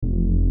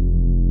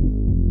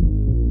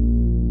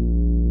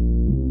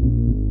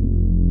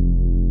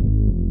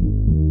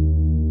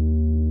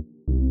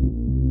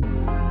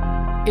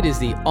It is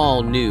the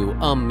all-new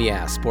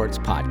Yeah Sports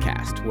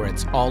Podcast, where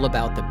it's all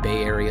about the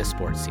Bay Area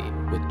sports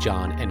scene with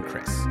John and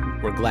Chris.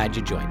 We're glad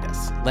you joined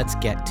us. Let's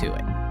get to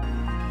it.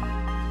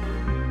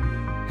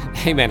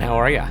 Hey man, how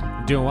are ya?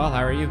 Doing well.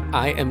 How are you?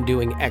 I am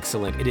doing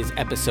excellent. It is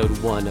episode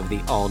 1 of the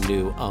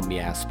all-new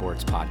Yeah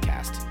Sports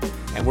Podcast,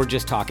 and we're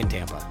just talking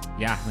Tampa.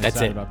 Yeah, I'm That's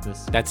excited it. about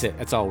this. That's it.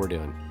 That's all we're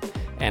doing.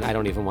 And I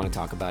don't even want to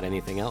talk about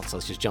anything else.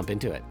 Let's just jump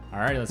into it. All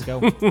right, let's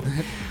go.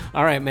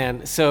 All right,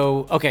 man.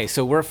 So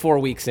we're 4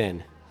 weeks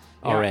in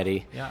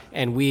already. Yeah.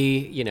 And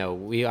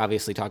we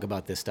obviously talk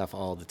about this stuff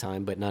all the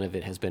time, but none of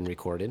it has been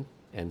recorded.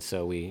 And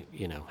so we,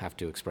 have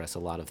to express a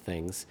lot of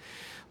things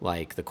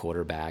like the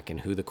quarterback and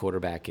who the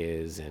quarterback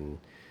is and,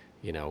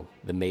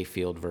 the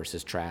Mayfield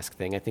versus Trask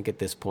thing. I think at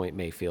this point,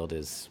 Mayfield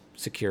has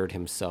secured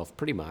himself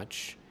pretty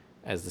much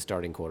as the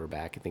starting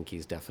quarterback. I think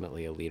he's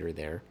definitely a leader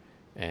there.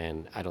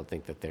 And I don't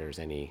think that there's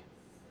any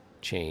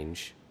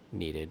change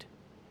needed.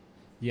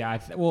 Yeah, I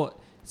think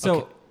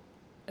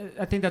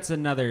that's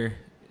another,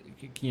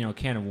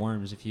 can of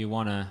worms if you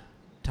want to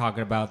talk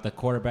about the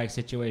quarterback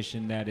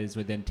situation that is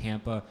within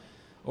Tampa,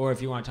 or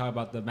if you want to talk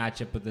about the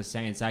matchup with the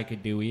Saints. I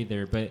could do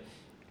either, but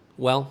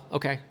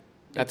okay.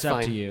 That's it's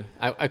fine. Up to you.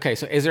 Okay,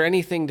 so is there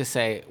anything to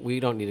say?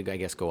 We don't need to, I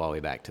guess, go all the way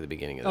back to the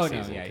beginning of the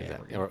season.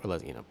 Or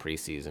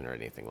preseason or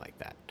anything like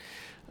that.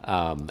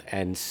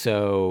 And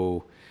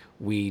so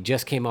we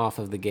just came off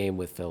of the game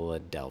with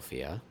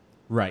Philadelphia.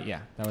 Right,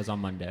 yeah. That was on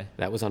Monday.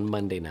 That was on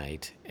Monday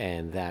night,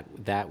 and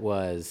that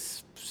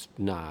was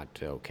not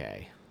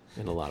okay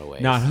in a lot of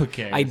ways. Not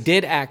okay. I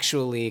did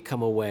actually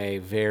come away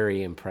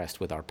very impressed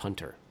with our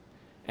punter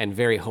and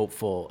very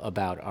hopeful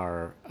about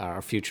our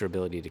future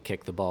ability to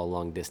kick the ball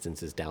long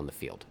distances down the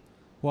field.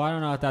 Well, I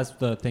don't know if that's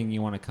the thing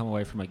you want to come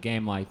away from a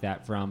game like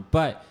that from,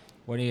 but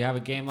when you have a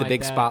game like that... The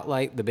big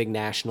spotlight, the big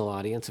national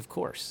audience, of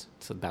course.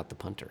 It's about the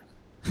punter.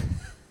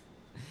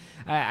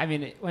 I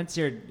mean, when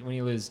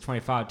you lose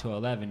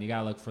 25-11, you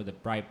got to look for the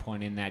bright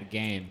point in that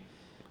game.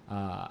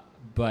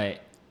 But,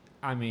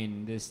 I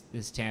mean,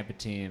 this Tampa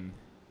team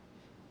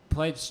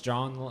played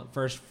strong the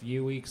first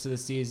few weeks of the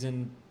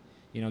season,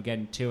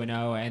 getting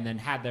 2-0, and then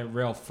had their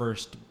real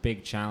first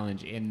big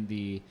challenge in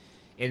the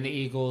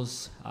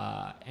Eagles.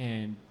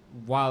 And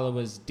while it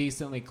was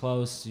decently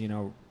close,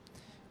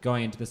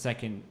 going into the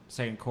second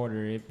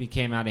quarter, it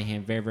became out of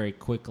hand very, very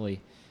quickly.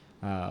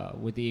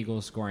 With the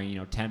Eagles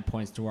scoring, 10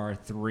 points to our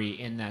 3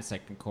 in that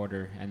second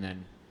quarter, and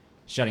then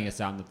shutting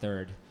us out in the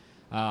third,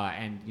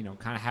 and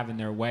kind of having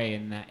their way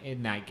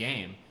in that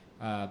game.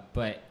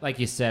 But like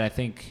you said, I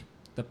think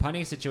the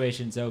punting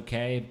situation's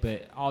okay,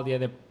 but all the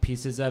other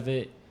pieces of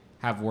it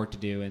have work to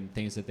do and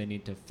things that they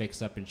need to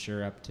fix up and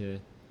shore up to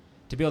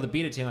be able to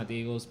beat a team like the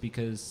Eagles,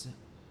 because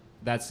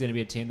that's going to be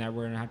a team that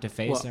we're going to have to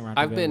face. Well, and we're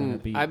going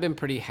to I've been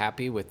pretty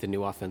happy with the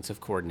new offensive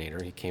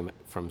coordinator. He came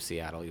from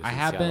Seattle. I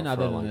have been,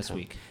 other than this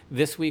week.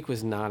 This week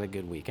was not a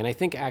good week, and I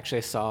think actually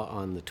I saw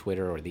on the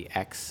Twitter or the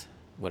X,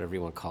 whatever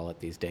you want to call it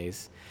these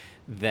days,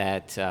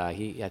 that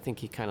I think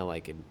he kind of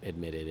like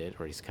admitted it,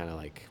 or he's kind of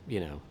like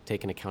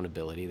taking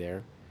accountability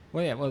there.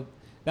 Well,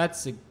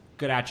 that's a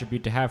good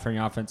attribute to have for an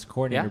offensive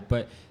coordinator. Yeah.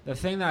 But the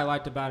thing that I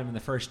liked about him in the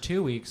first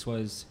 2 weeks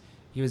was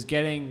he was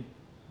getting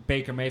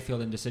Baker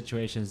Mayfield into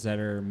situations that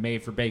are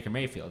made for Baker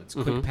Mayfield. It's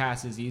quick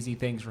passes, easy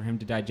things for him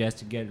to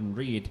digest and get and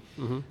read,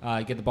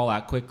 get the ball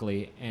out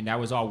quickly, and that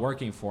was all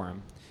working for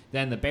him.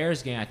 Then the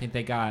Bears game, I think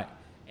they got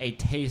a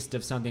taste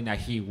of something that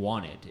he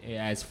wanted,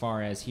 as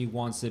far as he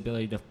wants the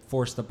ability to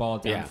force the ball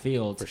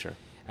downfield. For sure.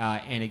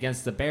 And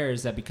against the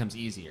Bears, that becomes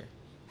easier.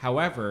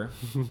 However,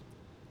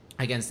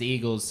 against the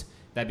Eagles,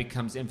 that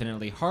becomes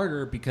infinitely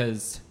harder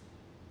because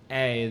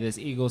this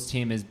Eagles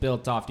team is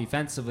built off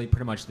defensively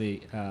pretty much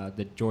the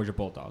Georgia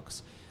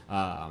Bulldogs.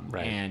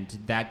 Right. And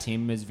that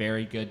team is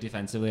very good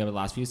defensively over the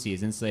last few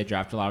seasons, so they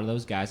draft a lot of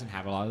those guys and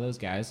have a lot of those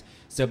guys.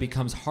 So it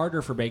becomes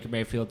harder for Baker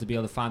Mayfield to be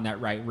able to find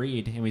that right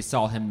read, and we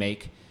saw him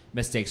make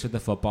mistakes with the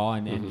football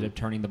and ended up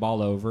turning the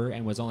ball over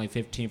and was only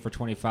 15 for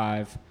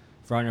 25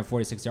 for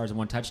 146 yards and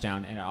 1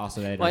 touchtouchdown, and also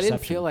that interception. Well, I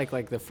didn't feel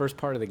like the first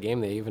part of the game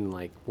they even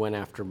went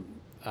after.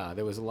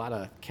 There was a lot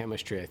of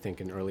chemistry, I think,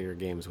 in earlier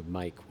games with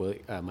Mike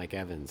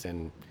Evans,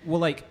 and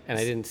I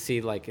didn't see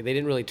they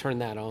didn't really turn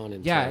that on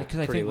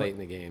until pretty late in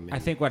the game. I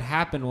think what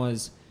happened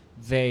was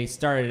they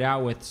started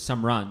out with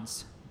some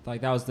runs.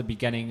 Like, that was the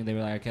beginning. They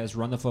were like, okay, let's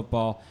run the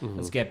football.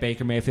 Let's get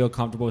Baker Mayfield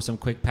comfortable with some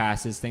quick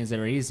passes, things that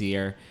are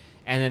easier.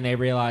 And then they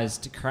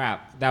realized,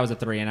 crap, that was a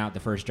 3-and-out the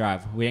first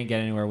drive. We didn't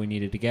get anywhere we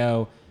needed to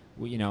go.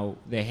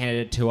 They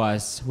handed it to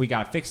us. We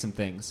got to fix some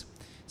things.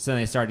 So then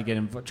they started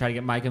to try to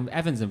get Mike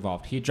Evans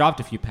involved. He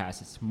dropped a few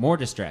passes, more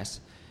distress.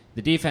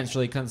 The defense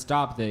really couldn't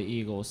stop the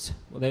Eagles.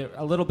 Well,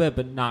 a little bit,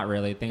 but not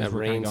really. Things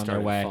were kind of going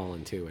their way.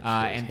 Falling too,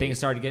 and things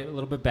started to get a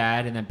little bit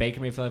bad. And then Baker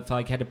Mayfield felt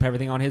like he had to put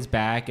everything on his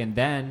back. And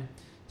then,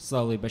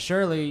 slowly but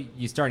surely,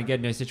 you started to get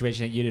into a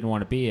situation that you didn't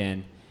want to be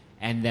in.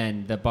 And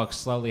then the Bucs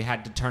slowly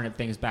had to turn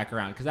things back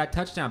around. Because that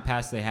touchdown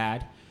pass they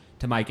had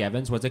to Mike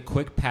Evans was a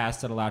quick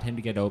pass that allowed him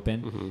to get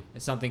open.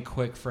 It's something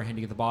quick for him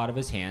to get the ball out of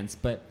his hands.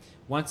 But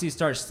once you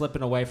start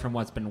slipping away from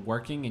what's been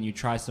working and you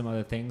try some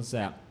other things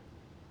that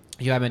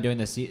you haven't been doing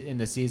this in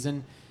the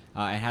season,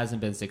 and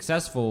hasn't been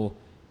successful,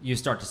 you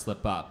start to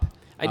slip up.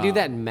 I do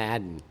that in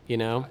Madden, you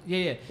know?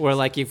 Yeah. Where,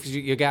 like, if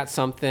you got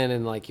something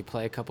and, like, you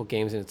play a couple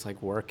games and it's,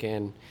 like,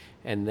 working,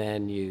 and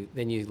then you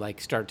like,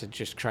 start to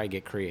just try to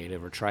get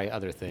creative or try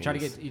other things.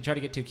 You try to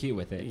get too cute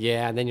with it.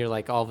 Yeah, and then you're,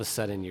 like, all of a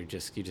sudden you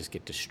just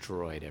get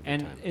destroyed every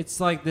time. And it's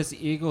like this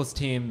Eagles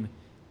team.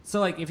 So,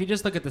 like, if you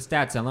just look at the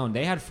stats alone,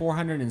 they had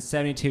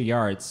 472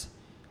 yards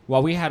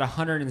while we had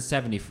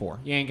 174.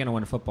 You ain't going to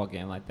win a football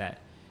game like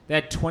that. They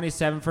had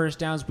 27 first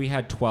downs. We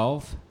had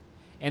 12.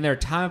 And their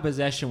time of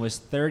possession was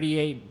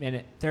 38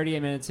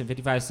 minutes and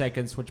 55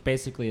 seconds, which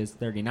basically is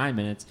 39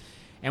 minutes.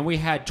 And we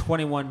had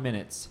 21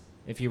 minutes,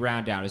 if you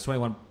round down. It's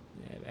 21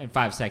 and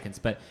 5 seconds.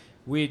 But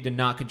we did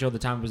not control the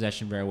time of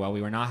possession very well.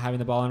 We were not having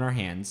the ball in our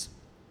hands.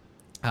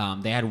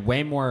 They had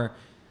way more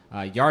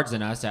yards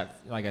than us at,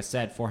 like I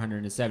said,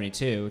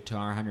 472 to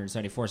our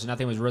 174. So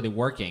nothing was really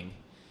working.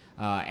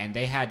 And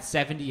they had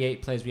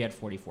 78 plays. We had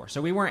 44.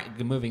 So we weren't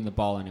moving the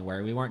ball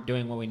anywhere. We weren't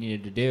doing what we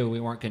needed to do. We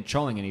weren't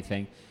controlling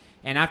anything.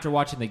 And after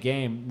watching the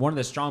game, one of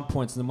the strong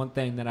points, and the one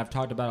thing that I've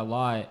talked about a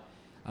lot,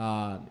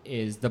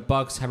 is the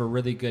Bucs have a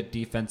really good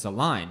defensive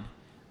line.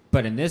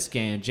 But in this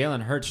game,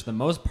 Jalen Hurts, for the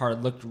most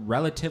part, looked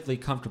relatively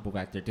comfortable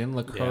back there. Didn't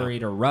look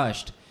hurried or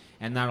rushed,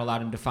 and that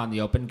allowed him to find the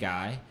open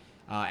guy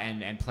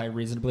and play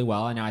reasonably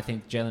well. And now I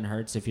think Jalen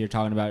Hurts, if you're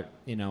talking about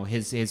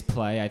his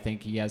play, I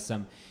think he has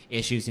some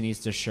issues he needs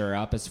to shore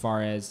up as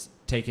far as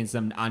taking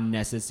some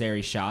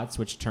unnecessary shots,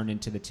 which turned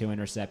into the 2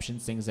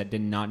 interceptions, things that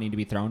did not need to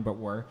be thrown but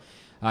were.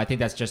 I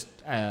think that's just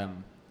a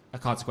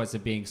consequence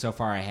of being so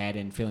far ahead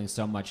and feeling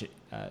so much,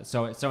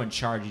 so in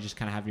charge. You just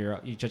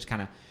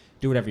kind of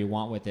do whatever you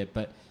want with it.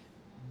 But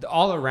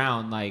all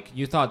around, like,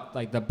 you thought,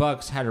 like, the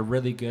Bucs had a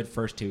really good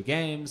first 2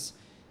 games.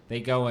 They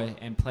go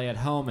and play at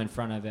home in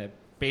front of a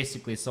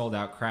basically sold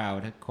out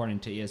crowd,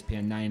 according to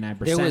ESPN.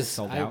 99%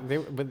 sold out.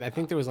 But I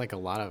think there was like a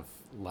lot of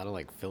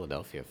like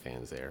Philadelphia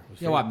fans there.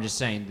 Yeah, well, I'm just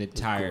saying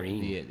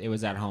it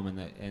was at home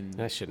and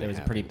there was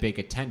a pretty big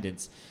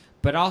attendance.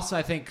 But also,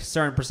 I think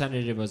certain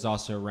percentage of it was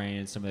also rain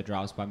and some of the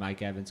drops by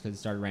Mike Evans because it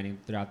started raining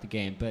throughout the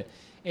game. But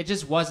it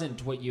just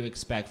wasn't what you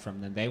expect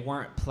from them. They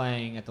weren't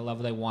playing at the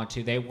level they want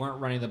to. They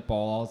weren't running the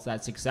balls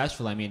that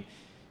successful. I mean,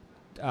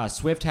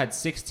 Swift had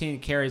 16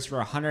 carries for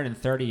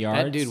 130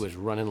 yards. That dude was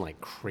running like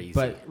crazy.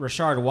 But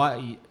Rashard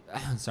White,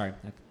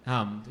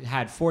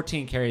 had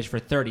 14 carries for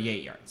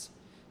 38 yards.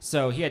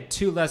 So he had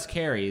 2 less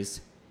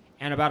carries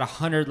and about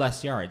 100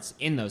 less yards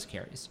in those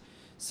carries.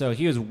 So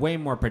he was way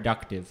more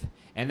productive.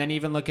 And then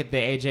even look at the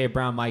A.J.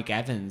 Brown, Mike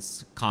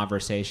Evans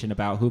conversation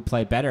about who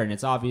played better. And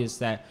it's obvious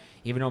that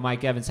even though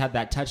Mike Evans had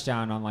that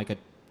touchdown on like a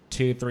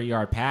 2-3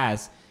 yard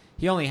pass,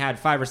 he only had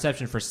 5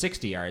 receptions for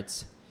 60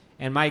 yards.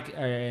 And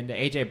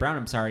A.J.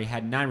 Brown,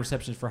 had 9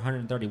 receptions for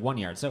 131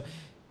 yards. So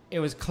it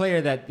was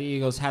clear that the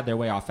Eagles had their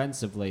way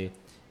offensively.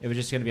 It was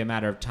just going to be a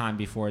matter of time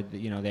before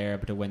they were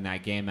able to win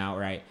that game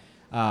outright.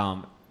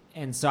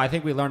 And so I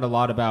think we learned a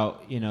lot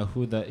about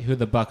who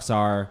the Bucs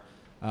are,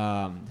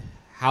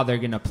 how they're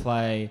going to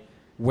play,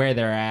 where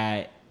they're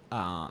at,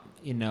 kind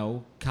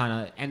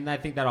of, and I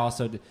think that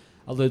also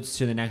alludes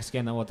to the next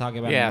game that we'll talk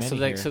about. Yeah, in a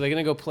minute so they're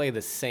going to go play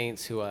the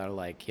Saints, who are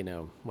like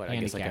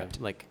handicapped.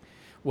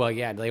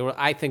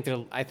 I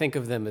think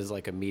of them as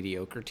like a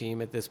mediocre team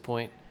at this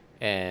point,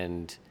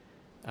 and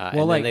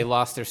then they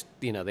lost their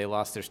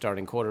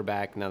starting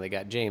quarterback. Now they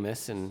got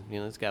Jameis, and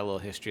it's got a little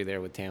history there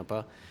with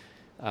Tampa.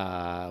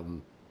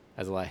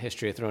 Has a lot of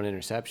history of throwing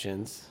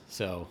interceptions,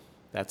 so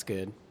that's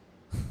good.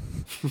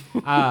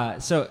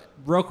 So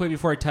real quick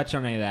before I touch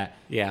on any of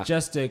that,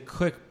 just a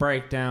quick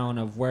breakdown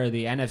of where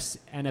the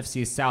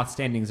NFC South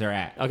standings are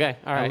at. Okay,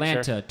 all right.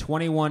 Atlanta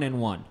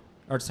 21-1,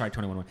 or sorry,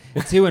 21-1,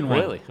 2-1.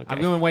 Really? Okay.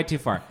 I'm going way too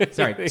far.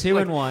 Sorry,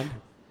 2-1.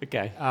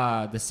 Okay.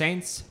 The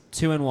Saints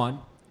 2-1.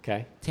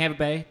 Okay. Tampa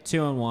Bay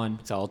 2-1.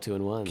 It's all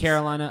 2-1.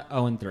 Carolina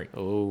 0-3.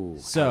 Oh,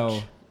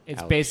 so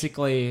it's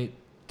basically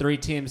 3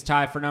 teams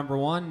tied for number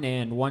 1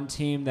 and 1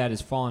 team that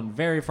has fallen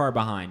very far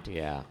behind.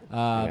 Yeah.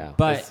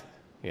 But.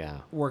 Yeah,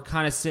 we're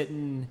kind of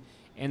sitting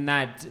in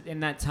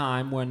that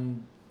time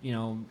when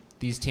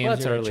these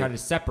teams are trying to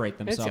separate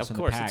themselves from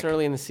the pack. It's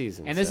early in the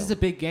season, and this is a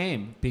big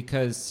game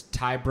because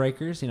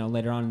tiebreakers.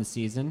 Later on in the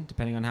season,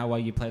 depending on how well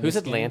you play. Who's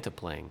Atlanta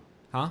playing?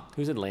 Huh?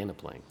 Who's Atlanta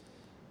playing?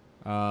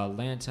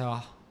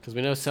 Atlanta. Because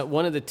we know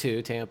one of the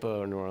 2, Tampa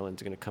or New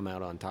Orleans, are going to come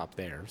out on top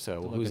there.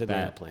 So who's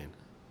Atlanta playing?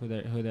 Who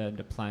they're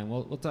playing?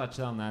 We'll touch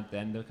on that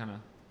then. They're kind of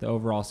the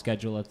overall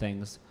schedule of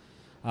things.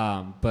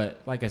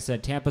 But like I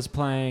said, Tampa's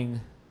playing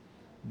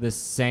the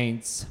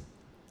Saints,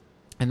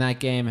 and that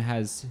game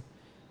has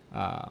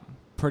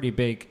pretty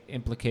big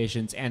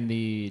implications. And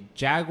the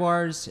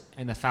Jaguars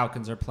and the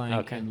Falcons are playing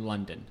in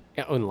London.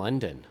 Yeah, in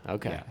London.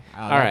 Okay. Yeah.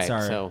 All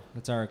right.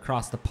 That's our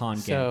across the pond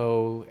game.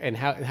 So, and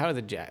how are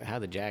the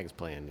Jags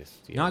playing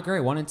this year? Not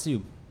great.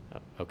 1-2. Oh,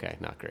 okay,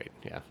 not great.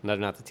 Yeah,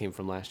 not the team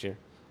from last year.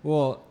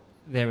 Well,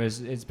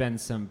 it's been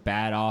some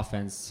bad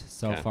offense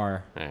so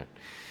far. All right.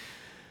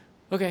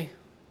 Okay.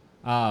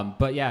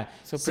 But yeah.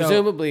 So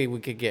presumably we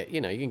could get,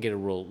 you can get a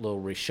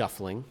little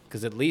reshuffling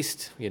because at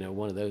least,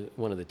 one of the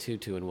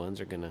 2-2-1s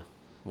are gonna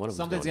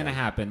something's gonna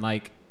happen.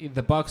 Like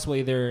the Bucs will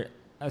either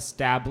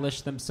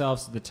establish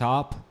themselves at the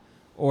top,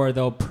 or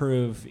they'll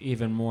prove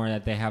even more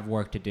that they have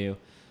work to do.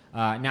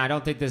 Now, I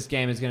don't think this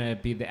game is going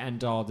to be the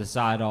end-all,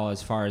 decide-all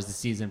as far as the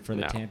season for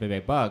the Tampa Bay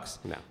Bucs.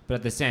 No. But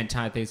at the same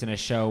time, I think it's going to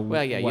show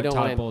what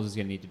Todd Bowles is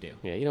going to need to do.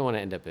 Yeah, you don't want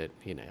to end up at,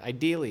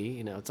 ideally,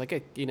 it's like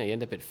you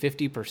end up at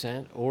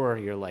 50% or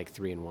you're like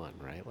 3-1,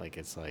 right? Like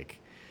it's like,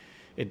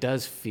 it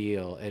does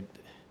feel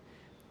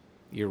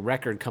your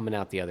record coming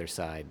out the other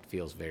side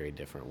feels very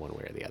different one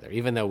way or the other,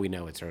 even though we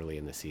know it's early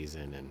in the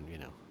season and,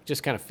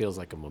 just kind of feels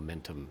like a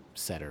momentum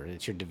setter. And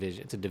it's your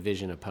division. It's a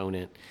division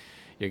opponent.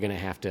 You're going to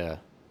have to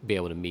be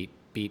able to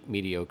beat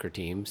mediocre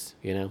teams,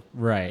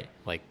 Right.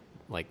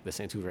 Like the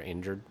Saints who were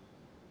injured.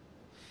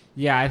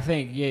 Yeah, I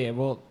think,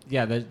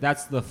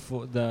 that's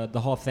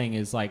the whole thing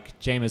is like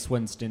Jameis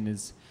Winston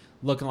is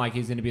looking like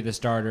he's going to be the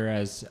starter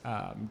as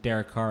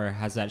Derek Carr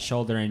has that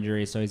shoulder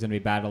injury, so he's going to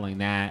be battling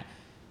that.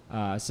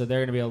 So they're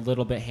going to be a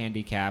little bit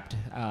handicapped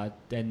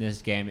in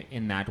this game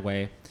in that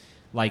way.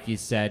 Like you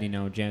said,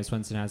 Jameis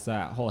Winston has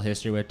that whole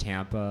history with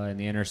Tampa and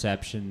the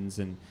interceptions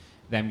and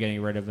them getting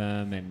rid of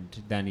him, and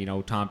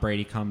then Tom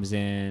Brady comes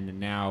in, and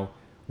now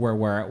where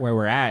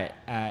we're at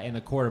in the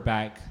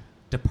quarterback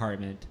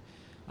department.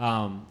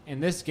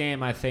 In this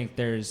game, I think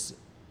there's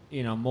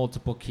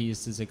multiple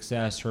keys to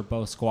success for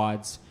both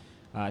squads.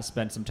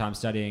 Spent some time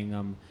studying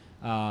them,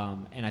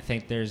 and I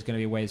think there's going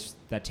to be ways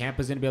that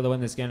Tampa's going to be able to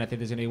win this game. I think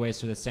there's going to be ways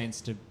for the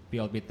Saints to be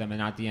able to beat them,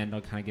 and at the end, I'll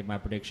kind of give my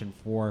prediction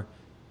for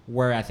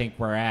where I think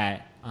we're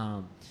at.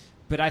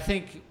 But I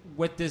think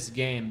with this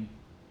game,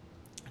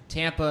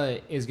 Tampa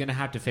is going to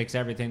have to fix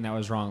everything that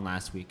was wrong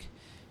last week.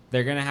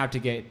 They're going to have to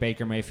get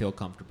Baker Mayfield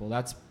comfortable.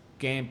 That's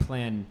game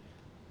plan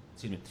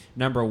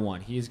number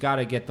one. He's got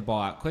to get the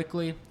ball out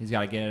quickly. He's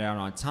got to get it out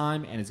on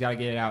time, and he's got to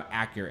get it out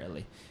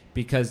accurately,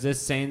 because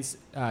this Saints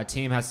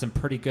team has some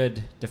pretty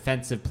good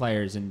defensive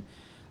players in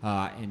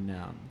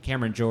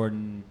Cameron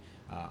Jordan,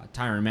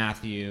 Tyrann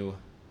Mathieu,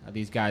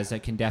 these guys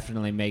that can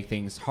definitely make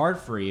things hard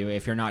for you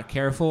if you're not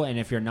careful and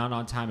if you're not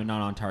on time and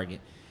not on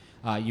target.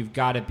 You've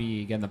got to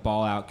be getting the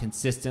ball out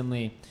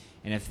consistently.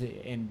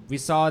 And we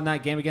saw in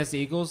that game against the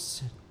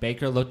Eagles,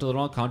 Baker looked a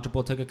little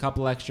uncomfortable, took a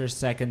couple extra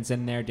seconds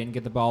in there, didn't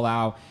get the ball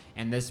out.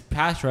 And this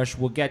pass rush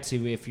we'll get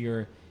to if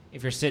you're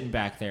sitting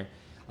back there.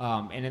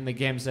 And in the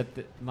games the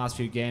last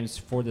few games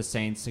for the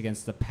Saints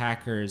against the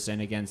Packers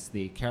and against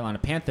the Carolina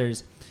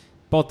Panthers,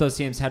 both those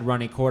teams had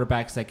running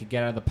quarterbacks that could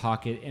get out of the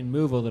pocket and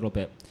move a little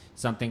bit.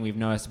 Something we've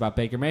noticed about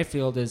Baker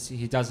Mayfield is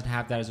he doesn't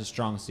have that as a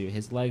strong suit.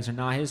 His legs are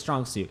not his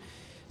strong suit.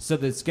 So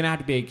there's going to have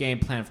to be a game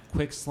plan of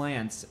quick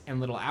slants and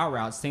little out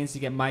routes. Saints to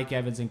get Mike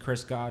Evans and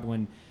Chris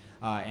Godwin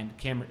and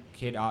Cameron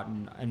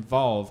Otten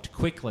involved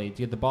quickly to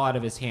get the ball out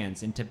of his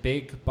hands into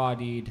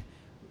big-bodied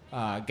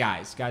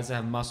guys that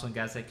have muscle and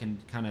guys that can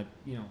kind of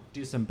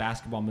do some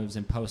basketball moves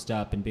and post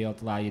up and be able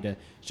to allow you to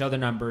show the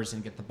numbers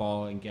and get the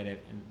ball and get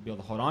it and be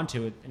able to hold on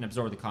to it and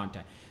absorb the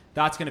contact.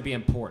 That's going to be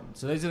important.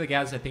 So those are the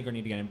guys I think are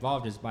need to get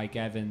involved is Mike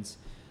Evans,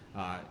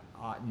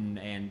 Otten,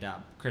 and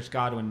Chris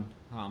Godwin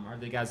are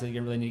the guys that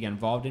you really need to get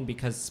involved in,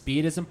 because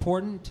speed is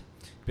important.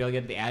 To be able to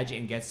get the edge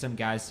and get some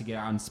guys to get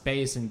out in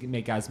space and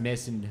make guys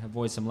miss and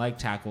avoid some leg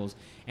tackles,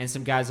 and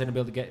some guys that are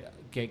going to be able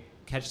to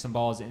catch some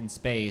balls in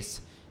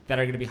space that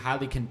are going to be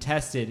highly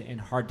contested and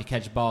hard to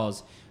catch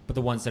balls, but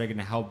the ones that are going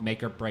to help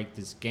make or break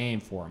this game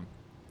for them.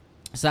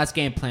 So that's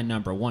game plan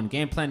number one.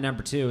 Game plan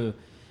number two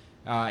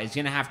is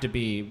going to have to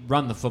be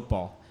run the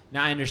football.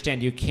 Now, I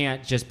understand you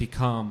can't just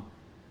become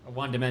a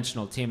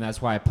one-dimensional team.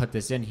 That's why I put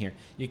this in here.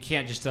 You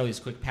can't just throw these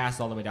quick passes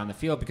all the way down the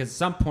field, because at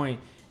some point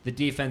the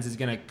defense is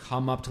going to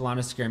come up to line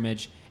of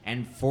scrimmage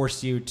and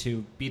force you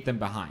to beat them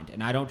behind.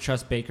 And I don't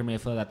trust Baker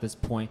Mayfield at this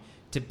point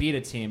to beat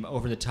a team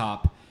over the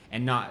top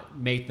and not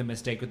make the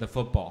mistake with the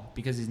football,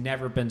 because he's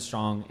never been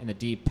strong in the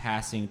deep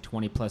passing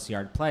 20-plus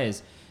yard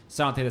plays.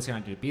 So I don't think that's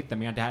going to beat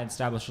them. You have to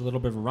establish a little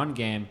bit of a run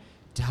game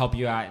to help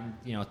you out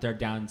in third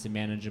downs and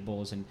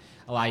manageables and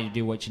allow you to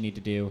do what you need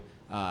to do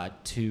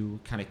to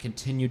kind of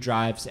continue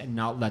drives and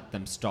not let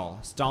them stall.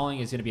 Stalling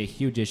is going to be a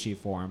huge issue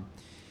for them,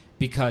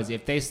 because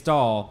if they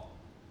stall,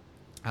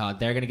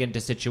 they're going to get into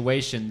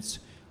situations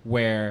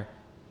where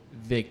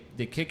the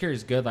kicker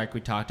is good, like we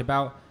talked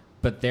about,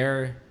 but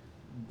their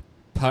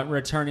punt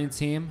returning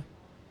team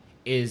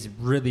is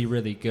really,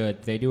 really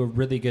good. They do a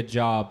really good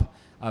job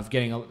of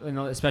getting,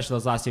 especially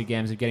those last two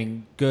games, of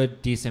getting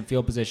good, decent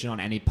field position on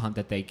any punt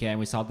that they get. And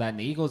we saw that in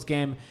the Eagles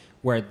game,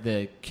 where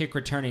the kick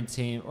returning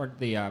team or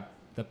the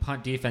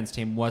punt defense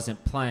team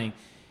wasn't playing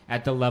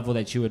at the level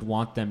that you would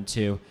want them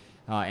to.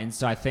 And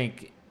so I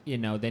think you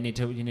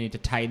need to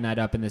tighten that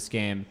up in this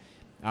game.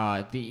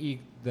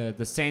 The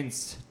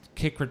Saints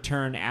kick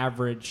return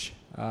average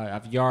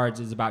of yards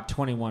is about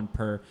 21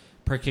 per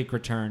kick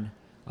return.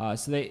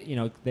 So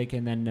they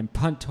can then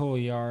punt total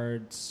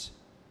yards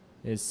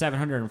is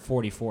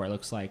 744. It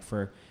looks like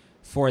for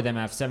them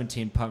have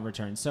 17 punt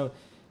returns. So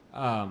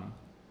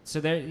So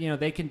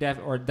they can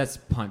or that's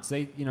punts.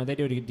 They do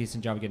a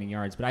decent job of getting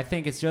yards, but I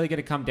think it's really going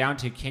to come down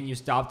to, can you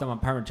stop them on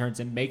punt returns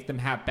and make them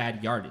have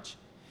bad yardage?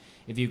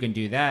 If you can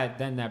do that,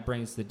 then that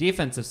brings the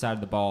defensive side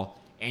of the ball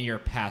and your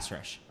pass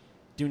rush.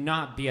 Do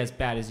not be as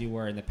bad as you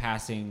were in the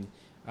pass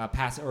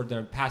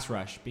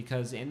rush,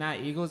 because in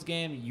that Eagles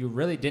game, you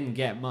really didn't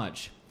get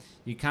much.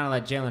 You kind of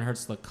let Jalen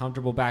Hurts look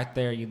comfortable back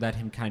there. You let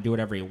him kind of do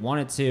whatever he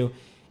wanted to.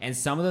 And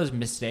some of those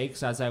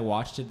mistakes, as I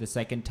watched it the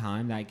second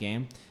time that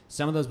game,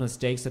 some of those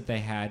mistakes that they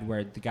had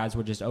where the guys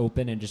were just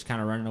open and just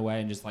kind of running away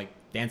and just like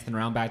dancing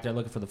around back there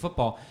looking for the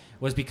football,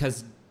 was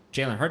because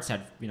Jalen Hurts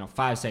had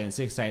 5 seconds,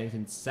 6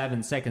 seconds,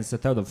 7 seconds to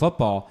throw the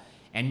football,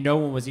 and no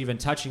one was even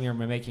touching him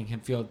or making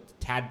him feel a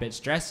tad bit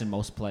stressed in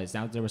most plays.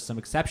 Now, there were some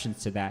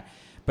exceptions to that.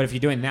 But if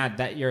you're doing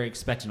that you're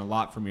expecting a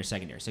lot from your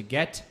secondary. So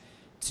get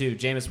to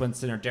Jameis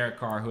Winston or Derek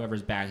Carr,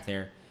 whoever's back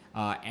there,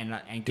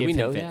 and give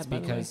him fits,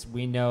 because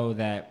we know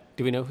that.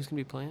 Do we know who's going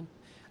to be playing?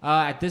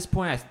 At this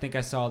point, I think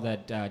I saw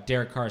that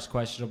Derek Carr is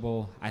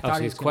questionable. I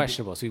thought he's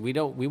questionable. So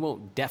we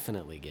won't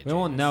definitely get. We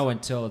won't know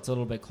until it's a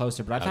little bit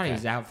closer. But I thought he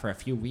was out for a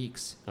few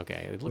weeks.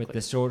 Okay, with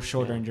the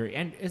shoulder injury,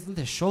 and isn't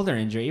the shoulder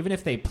injury? Even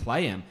if they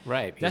play him,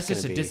 right? That's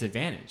just a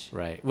disadvantage.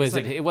 Right?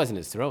 It wasn't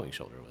his throwing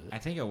shoulder, was it? I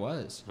think it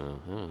was.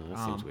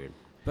 That seems weird.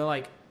 But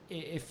like,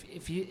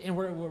 if you, and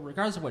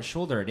regardless of what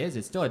shoulder it is,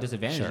 it's still a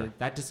disadvantage. Sure.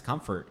 That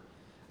discomfort.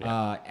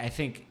 Yeah. I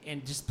think,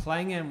 and just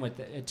playing him with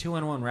a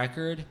 2-1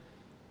 record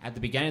at the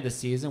beginning of the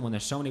season, when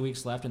there's so many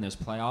weeks left and there's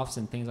playoffs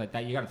and things like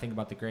that, you got to think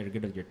about the greater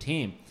good of your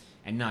team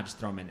and not just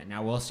throw him in there.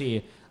 Now, we'll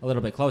see a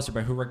little bit closer,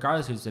 but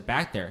regardless who's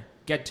back there,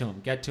 get to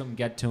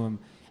him,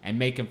 and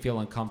make him feel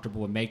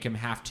uncomfortable and make him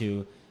have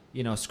to,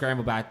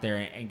 scramble back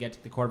there and get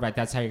to the quarterback.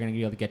 That's how you're going to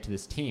be able to get to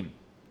this team.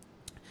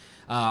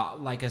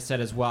 Like I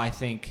said as well, I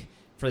think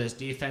for this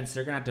defense,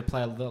 they're going to have to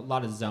play a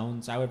lot of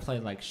zones. I would play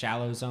like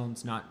shallow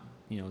zones, not,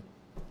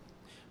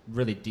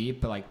 really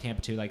deep, but like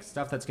Tampa 2, like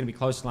stuff that's going to be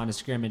close to the line of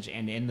scrimmage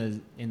and in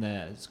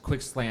the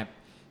quick slant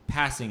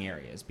passing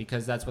areas,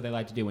 because that's what they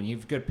like to do. When you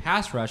have good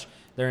pass rush,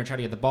 they're going to try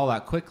to get the ball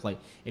out quickly.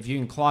 If you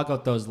can clog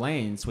out those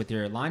lanes with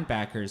your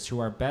linebackers, who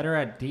are better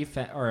at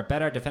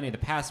defending the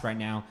pass right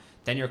now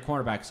than your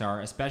cornerbacks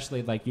are,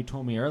 especially like you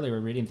told me earlier,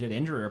 reading through the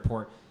injury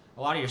report,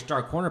 a lot of your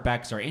star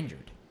cornerbacks are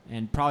injured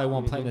and probably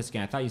won't play this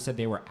game. I thought you said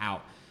they were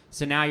out.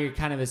 So now you're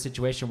kind of in a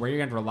situation where you're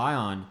going to rely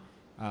on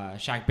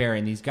Shaq Barrett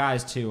and these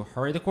guys to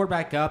hurry the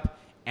quarterback up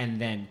and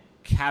then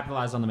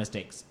capitalize on the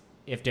mistakes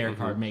if Derek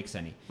Carr makes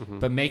any.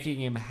 But making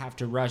him have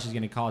to rush is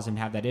going to cause him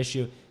to have that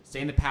issue. Stay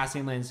in the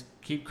passing lanes.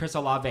 Keep Chris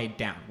Olave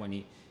down.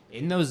 When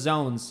in those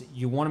zones,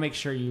 you want to make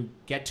sure you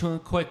get to him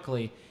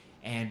quickly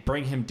and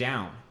bring him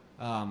down.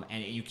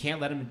 And you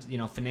can't let him,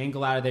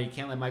 finagle out of there. You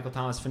can't let Michael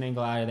Thomas finagle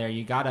out of there.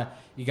 You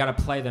gotta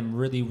play them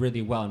really,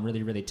 really well and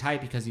really, really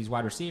tight, because these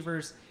wide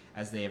receivers,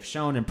 as they have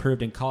shown and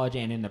proved in college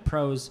and in the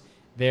pros,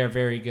 they're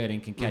very good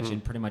and can catch in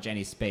pretty much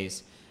any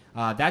space.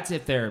 That's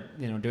if they're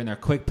doing their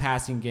quick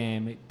passing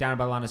game down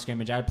by the line of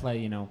scrimmage. I'd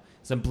play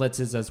some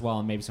blitzes as well,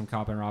 and maybe some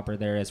cop and robber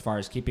there, as far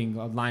as keeping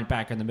a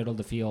linebacker in the middle of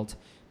the field,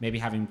 maybe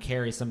having him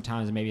carry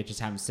sometimes, and maybe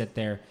just have him sit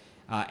there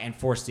and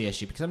force the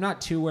issue. Because I'm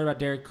not too worried about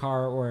Derek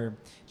Carr or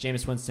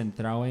Jameis Winston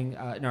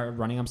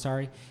running. I'm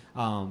sorry.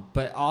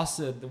 But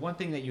also, the one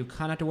thing that you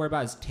kind of have to worry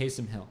about is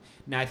Taysom Hill.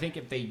 Now, I think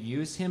if they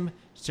use him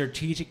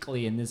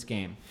strategically in this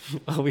game,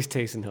 always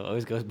Taysom Hill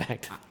always goes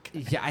back to.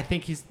 Yeah, I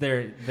think he's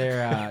their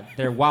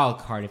wild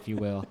card, if you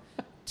will,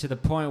 to the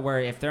point where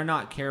if they're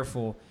not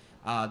careful,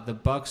 the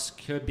Bucs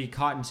could be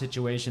caught in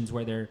situations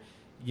where they're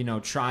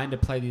trying to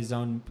play these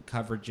zone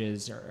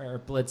coverages or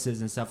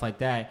blitzes and stuff like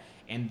that,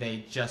 and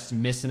they just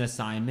miss an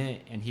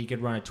assignment, and he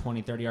could run a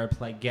 20-30 yard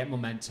play, get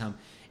momentum,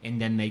 and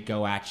then they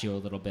go at you a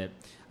little bit.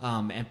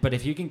 But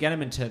if you can get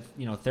him into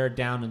third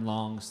down and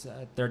longs,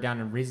 third down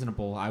and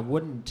reasonable, I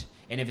wouldn't.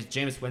 And if it's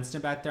Jameis Winston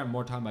back there, I'm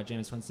more talking about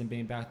Jameis Winston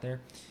being back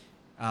there.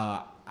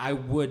 I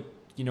would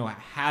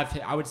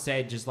I would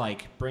say just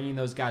like bringing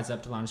those guys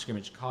up to line of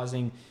scrimmage,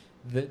 causing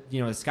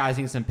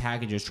disguising some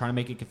packages, trying to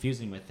make it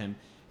confusing with him,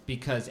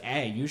 because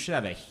you should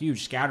have a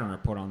huge scouting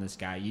report on this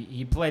guy.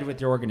 He played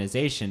with your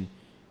organization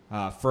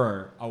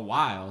for a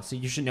while, so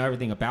you should know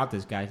everything about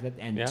this guy.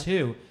 And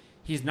two,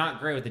 he's not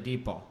great with the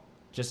deep ball.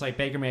 Just like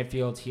Baker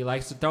Mayfield, he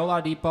likes to throw a lot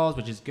of deep balls,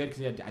 which is good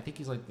because I think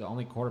he's like the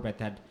only quarterback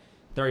that had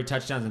 30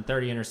 touchdowns and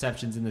 30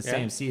 interceptions in the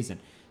same season.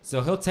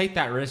 So he'll take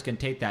that risk and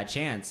take that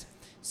chance.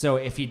 So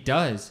if he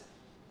does,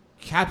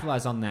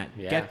 capitalize on that.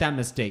 Get that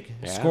mistake.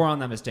 Score on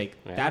that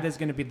mistake. That is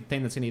going to be the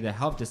thing that's going to either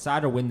help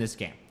decide or win this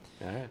game.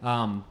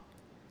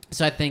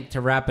 So I think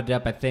to wrap it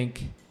up, I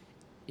think,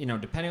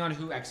 depending on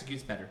who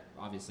executes better,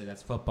 obviously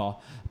that's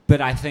football. But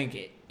I think,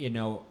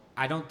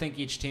 I don't think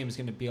each team is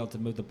going to be able to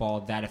move the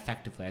ball that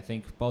effectively. I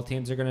think both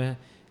teams are going to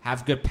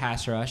have good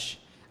pass rush.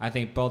 I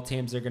think both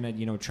teams are going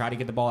to, try to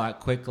get the ball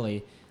out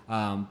quickly.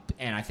 And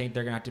I think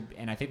they're going to have to,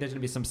 and I think there's going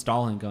to be some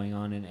stalling going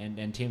on,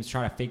 and teams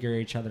try to figure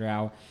each other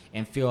out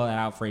and feel it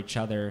out for each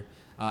other,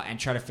 and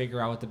try to figure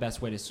out what the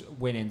best way to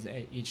win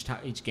in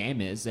each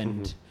game is.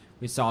 And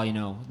we saw,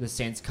 the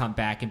Saints come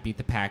back and beat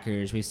the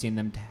Packers. We've seen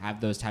them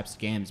have those types of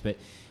games. But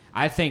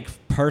I think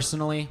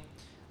personally,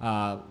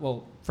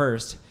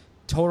 First,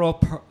 total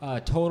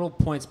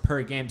points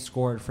per game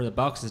scored for the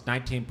Bucs is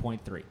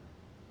 19.3.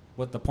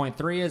 What the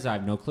 0.3 is, I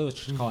have no clue.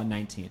 Let's just call it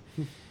 19.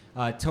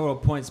 Total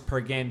points per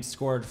game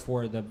scored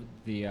for the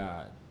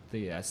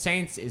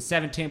Saints is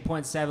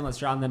 17.7.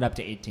 Let's round that up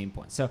to 18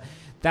 points. So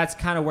that's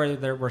kind of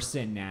where we're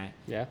sitting at.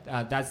 Yeah.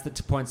 That's the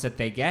points that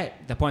they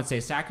get. The points they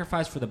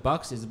sacrifice for the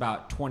Bucs is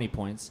about 20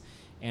 points,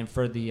 and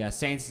for the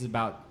Saints is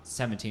about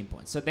 17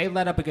 points. So they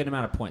let up a good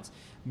amount of points.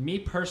 Me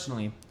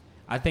personally,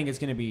 I think it's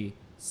going to be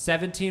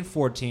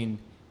 17-14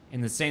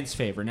 in the Saints'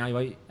 favor. Now,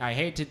 I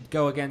hate to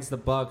go against the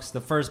Bucs,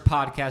 the first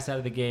podcast out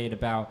of the gate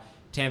about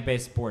Tampa Bay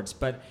sports,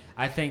 but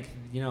I think,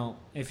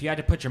 if you had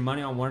to put your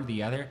money on one or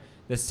the other,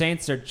 the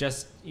Saints are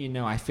just,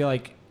 I feel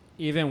like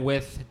even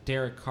with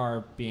Derek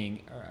Carr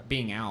being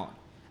out,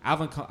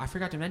 I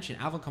forgot to mention,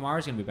 Alvin Kamara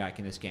is going to be back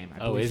in this game.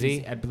 Is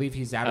he? I believe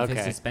he's out of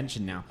his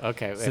suspension now.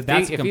 Okay. So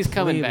if he's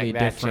coming back,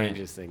 that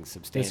changes things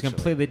substantially. It's a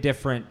completely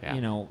different,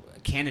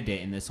 candidate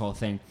in this whole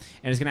thing.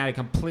 And it's going to add a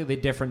completely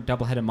different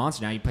double-headed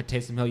monster. Now you put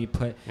Taysom Hill, you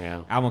put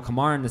Alvin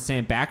Kamara in the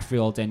same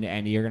backfield,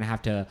 and you're going to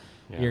have to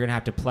you're going to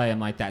have to play him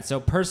like that. So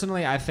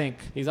personally, I think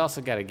he's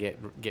also got to get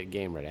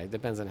game ready. It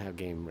depends on how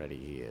game ready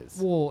he is.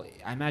 Well,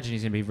 I imagine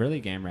he's going to be really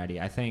game ready.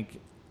 I think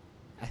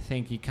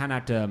you kind of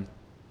have to.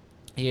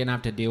 You're gonna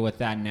have to deal with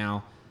that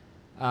now.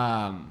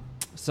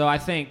 So I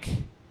think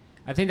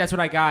that's what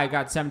I got. I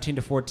got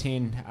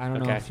 17-14. I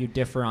don't know if you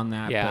differ on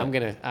that. Yeah,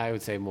 I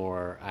would say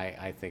more.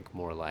 I think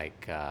more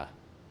like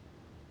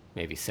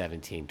maybe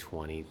 17,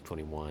 20,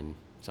 21,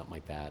 something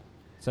like that.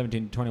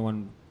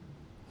 17-21.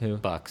 Who?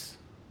 Bucs.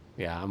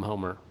 Yeah, I'm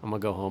Homer. I'm gonna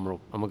go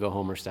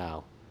Homer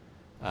style.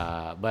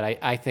 But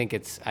I think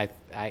it's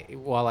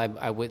while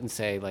I wouldn't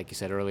say, like you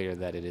said earlier,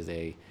 that it is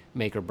a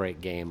make or break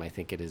game. I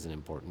think it is an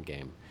important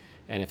game.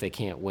 And if they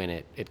can't win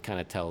it, it kind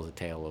of tells a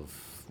tale of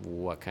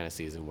what kind of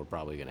season we're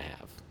probably going to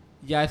have.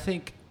 Yeah, I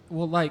think,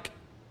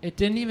 it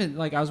didn't even,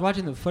 I was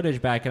watching the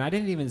footage back, and I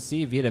didn't even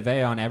see Vita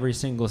Vea on every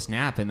single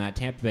snap in that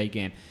Tampa Bay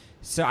game.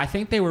 So I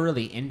think they were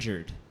really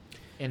injured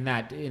in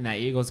that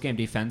Eagles game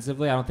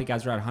defensively. I don't think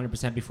guys were at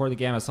 100% before the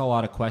game. I saw a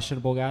lot of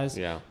questionable guys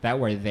that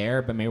were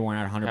there, but maybe weren't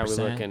at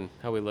 100%.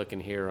 How we looking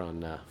here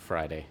on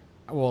Friday?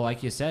 Well,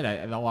 like you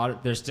said,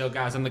 there's still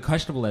guys on the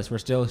questionable list. We're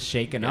still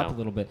shaking up a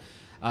little bit.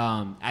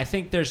 I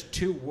think there's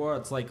two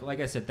worlds. Like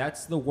I said,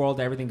 that's the world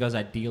everything goes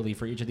ideally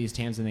for each of these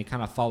teams, and they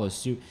kind of follow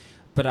suit.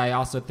 But I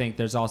also think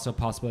there's also a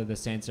possibility the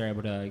Saints are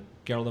able to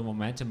get a little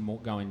momentum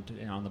going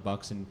on the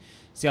Bucs and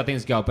see how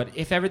things go. But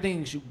if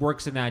everything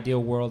works in the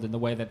ideal world in the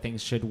way that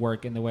things should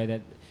work, in the way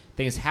that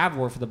things have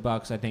worked for the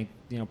Bucs, I think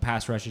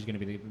pass rush is going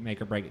to be the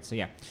make or break it. So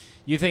yeah,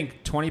 you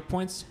think 20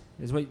 points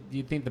is what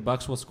you think the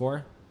Bucs will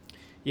score?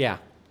 Yeah,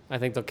 I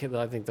think they'll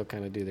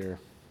kind of do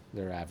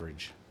their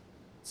average.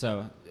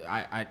 So,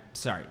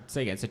 sorry,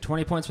 say again. So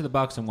 20 points for the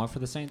Bucs and what for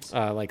the Saints?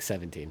 Like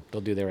 17.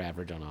 They'll do their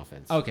average on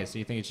offense. Okay, so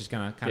you think it's just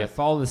going to kind of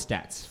follow the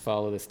stats?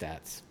 Follow the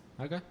stats.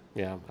 Okay.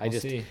 Yeah, I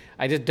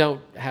just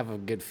don't have a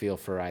good feel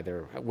for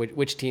either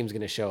which team's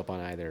going to show up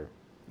on either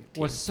team.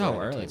 Well, it's so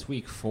early. Team. It's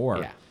week 4.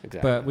 Yeah,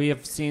 exactly. But we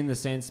have seen the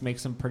Saints make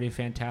some pretty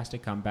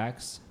fantastic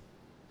comebacks.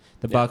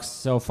 The Bucs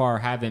so far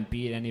haven't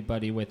beat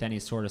anybody with any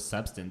sort of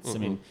substance. I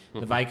mean,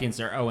 the Vikings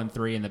are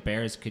 0-3, and the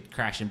Bears could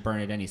crash and burn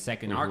at any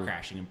second. Are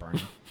crashing and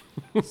burning.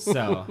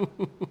 So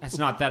it's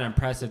not that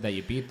impressive that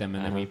you beat them,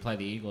 and then when you play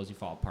the Eagles, you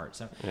fall apart.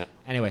 So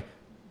anyway,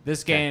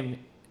 this game,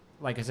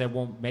 like I said,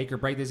 won't make or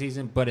break the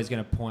season, but is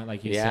going to point,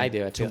 like you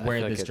said, to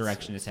where this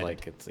direction is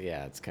headed.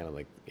 It's kind of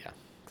like,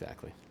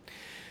 exactly.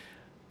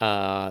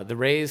 The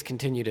Rays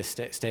continue to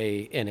stay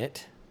in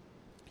it.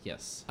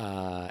 Yes.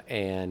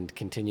 And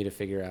continue to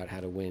figure out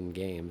how to win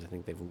games. I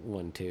think they've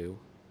won 2.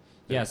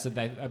 Yeah, so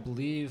I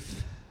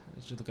believe,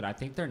 I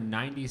think they're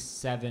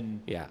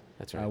 97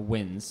 that's right.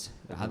 wins.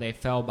 They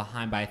fell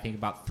behind by, I think,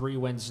 about 3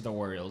 wins to the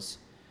Orioles.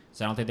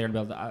 So I don't think they're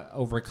going to be able to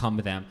overcome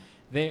them.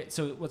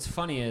 So what's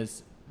funny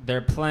is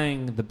they're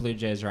playing the Blue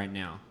Jays right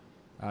now,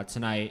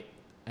 tonight,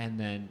 and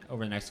then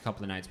over the next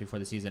couple of nights before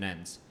the season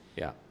ends.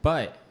 Yeah.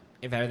 But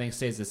if everything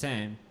stays the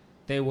same,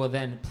 they will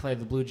then play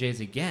the Blue Jays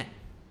again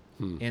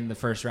in the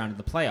first round of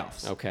the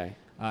playoffs. Okay.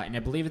 And I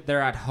believe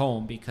they're at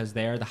home because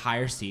they are the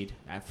higher seed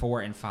at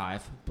 4 and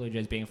 5. Blue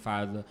Jays being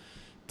 5, the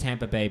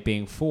Tampa Bay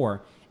being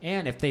 4.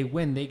 And if they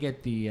win, they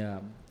get the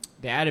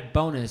added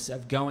bonus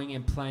of going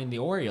and playing the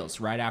Orioles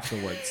right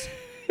afterwards.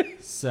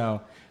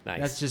 So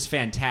that's just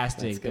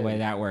fantastic the way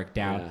that worked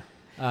out.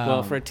 Yeah.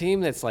 Well, for a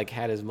team that's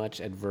had as much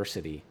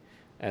adversity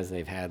as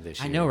they've had this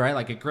year. I know, right?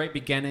 Like a great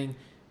beginning,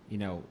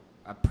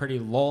 a pretty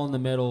lull in the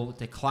middle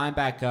to climb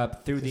back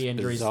up through the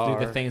injuries, through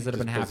the things that have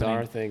been happening.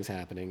 Bizarre things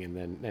happening,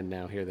 and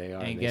now here they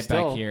are. And get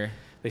back here.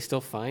 They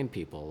still find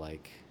people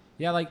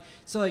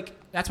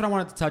that's what I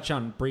wanted to touch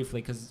on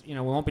briefly because we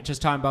won't be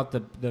just talking about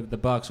the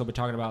Bucs. We'll be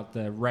talking about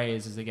the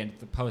Rays as again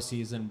the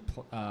postseason,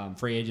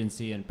 free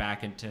agency, and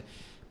back into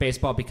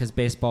baseball because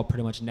baseball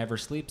pretty much never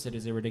sleeps. It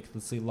is a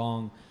ridiculously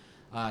long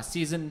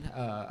season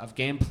of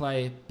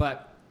gameplay,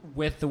 but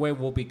with the way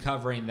we'll be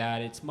covering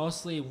that, it's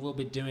mostly we'll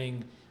be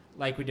doing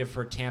like we did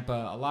for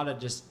Tampa, a lot of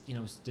just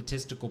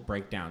statistical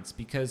breakdowns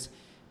because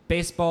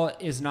baseball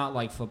is not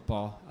like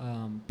football.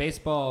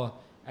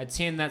 Baseball, a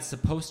team that's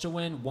supposed to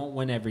win won't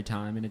win every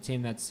time, and a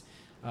team that's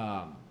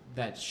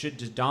that should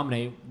just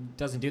dominate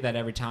doesn't do that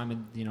every time,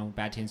 and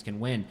bad teams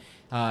can win.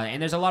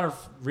 And there's a lot of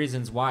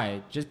reasons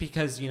why. Just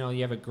because you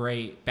have a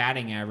great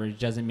batting average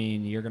doesn't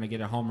mean you're going to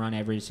get a home run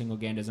every single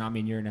game. Does not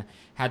mean you're going to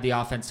have the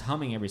offense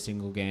humming every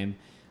single game.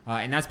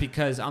 And that's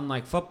because,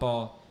 unlike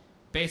football,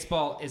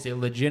 baseball is a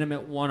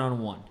legitimate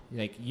one-on-one.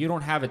 Like, you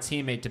don't have a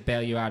teammate to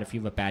bail you out if you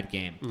have a bad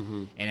game.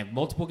 Mm-hmm. And if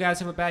multiple guys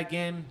have a bad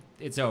game,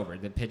 it's over.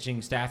 The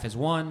pitching staff has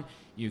won.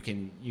 You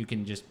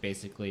can just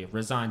basically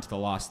resign to the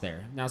loss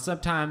there. Now,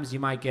 sometimes you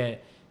might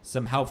get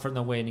some help from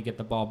the wind and get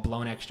the ball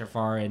blown extra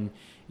far, and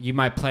you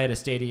might play at a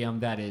stadium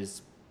that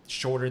is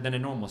shorter than a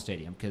normal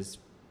stadium, because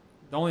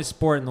the only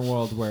sport in the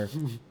world where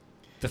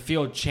the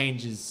field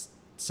changes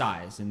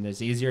size and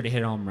it's easier to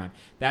hit a home run,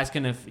 that's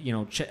going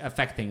to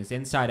affect things.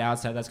 Inside,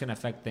 outside, that's going to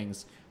affect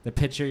things. The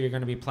pitcher you're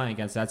going to be playing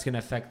against, that's going to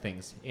affect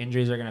things.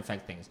 Injuries are going to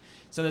affect things.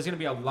 So there's going to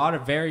be a lot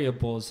of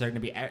variables that are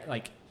going to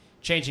be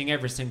changing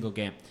every single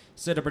game.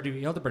 So to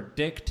be able to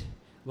predict,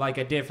 like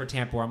I did for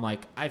Tampa, where I'm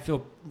like, I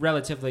feel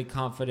relatively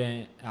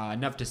confident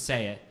enough to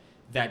say it,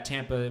 that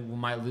Tampa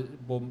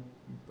will,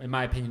 in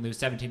my opinion, lose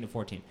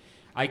 17-14.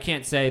 I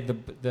can't say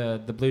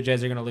the Blue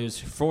Jays are going to lose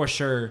for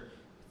sure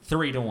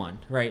 3-1,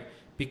 right?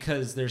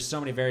 Because there's so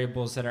many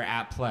variables that are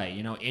at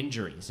play.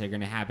 Injuries are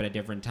going to happen at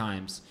different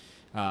times.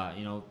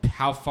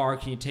 How far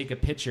can you take a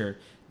pitcher?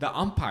 The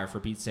umpire, for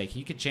Pete's sake,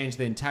 he could change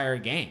the entire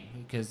game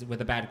because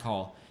with a bad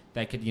call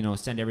that could,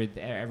 send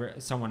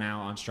someone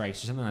out on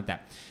strikes or something like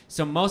that.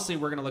 So mostly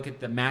we're going to look at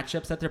the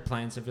matchups that they're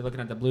playing. So if you're looking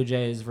at the Blue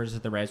Jays versus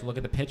the Rays, we'll look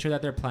at the pitcher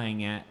that they're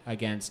playing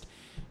against,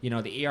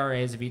 the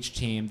ERAs of each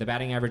team, the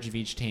batting average of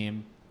each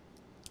team,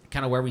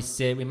 kind of where we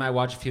sit. We might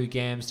watch a few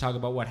games, talk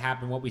about what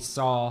happened, what we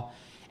saw,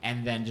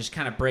 and then just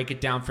kind of break it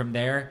down from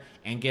there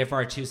and give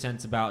our 2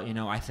 cents about,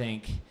 I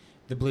think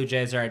the Blue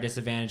Jays are at a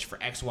disadvantage for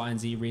X, Y, and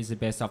Z reason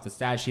based off the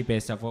stat sheet,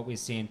 based off what we've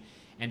seen,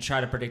 and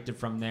try to predict it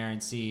from there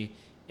and see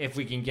if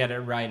we can get it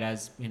right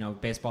as,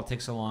 baseball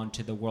ticks along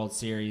to the World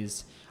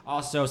Series.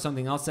 Also,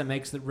 something else that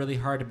makes it really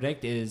hard to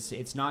predict is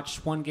it's not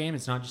just one game,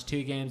 it's not just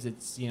 2 games,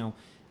 it's,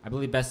 I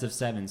believe best of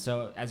 7.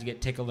 So as you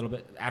take a little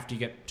bit after you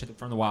get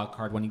from the wild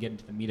card, when you get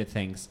into the meat of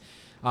things.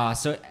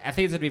 So I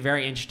think it's going to be a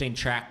very interesting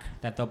track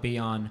that they'll be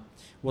on.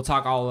 We'll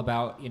talk all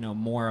about,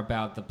 more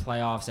about the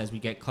playoffs as we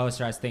get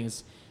closer, as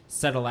things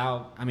settle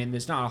out. I mean,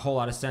 there's not a whole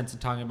lot of sense in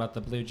talking about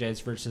the Blue Jays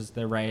versus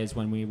the Rays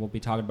when we will be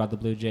talking about the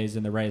Blue Jays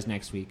and the Rays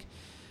next week.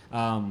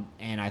 And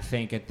I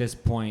think at this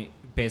point,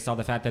 based on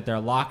the fact that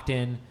they're locked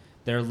in,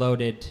 they're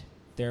loaded,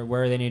 they're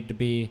where they need to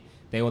be,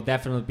 they will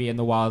definitely be in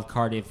the wild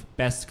card. If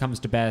best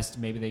comes to best,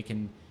 maybe they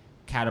can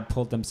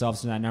catapult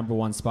themselves to that number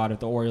 1 spot if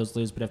the Orioles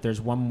lose. But if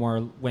there's one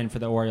more win for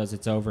the Orioles,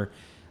 it's over.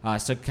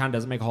 So it kind of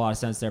doesn't make a whole lot of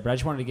sense there. But I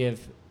just wanted to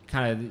give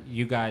kind of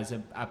you guys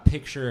a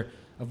picture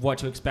of what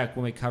to expect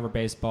when we cover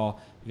baseball,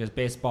 because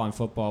baseball and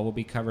football will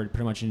be covered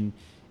pretty much in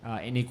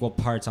equal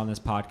parts on this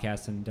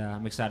podcast. And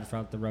I'm excited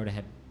for the road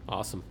ahead.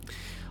 Awesome.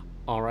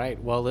 All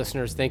right. Well,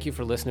 listeners, thank you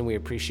for listening. We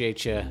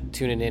appreciate you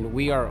tuning in.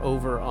 We are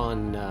over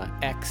on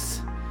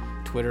X,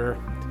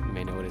 Twitter. You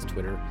may know it as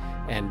Twitter.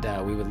 And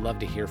we would love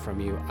to hear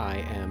from you. I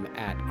am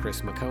at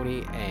Chris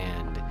McConey,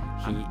 and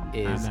he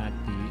is... I'm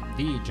at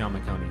the John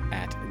McConey.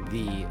 At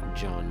the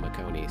John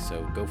McConey.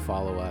 So go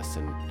follow us,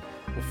 and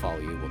we'll follow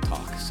you. We'll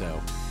talk.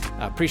 So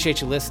appreciate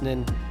you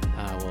listening.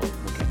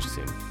 We'll catch you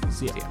soon.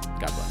 See ya.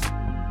 God bless.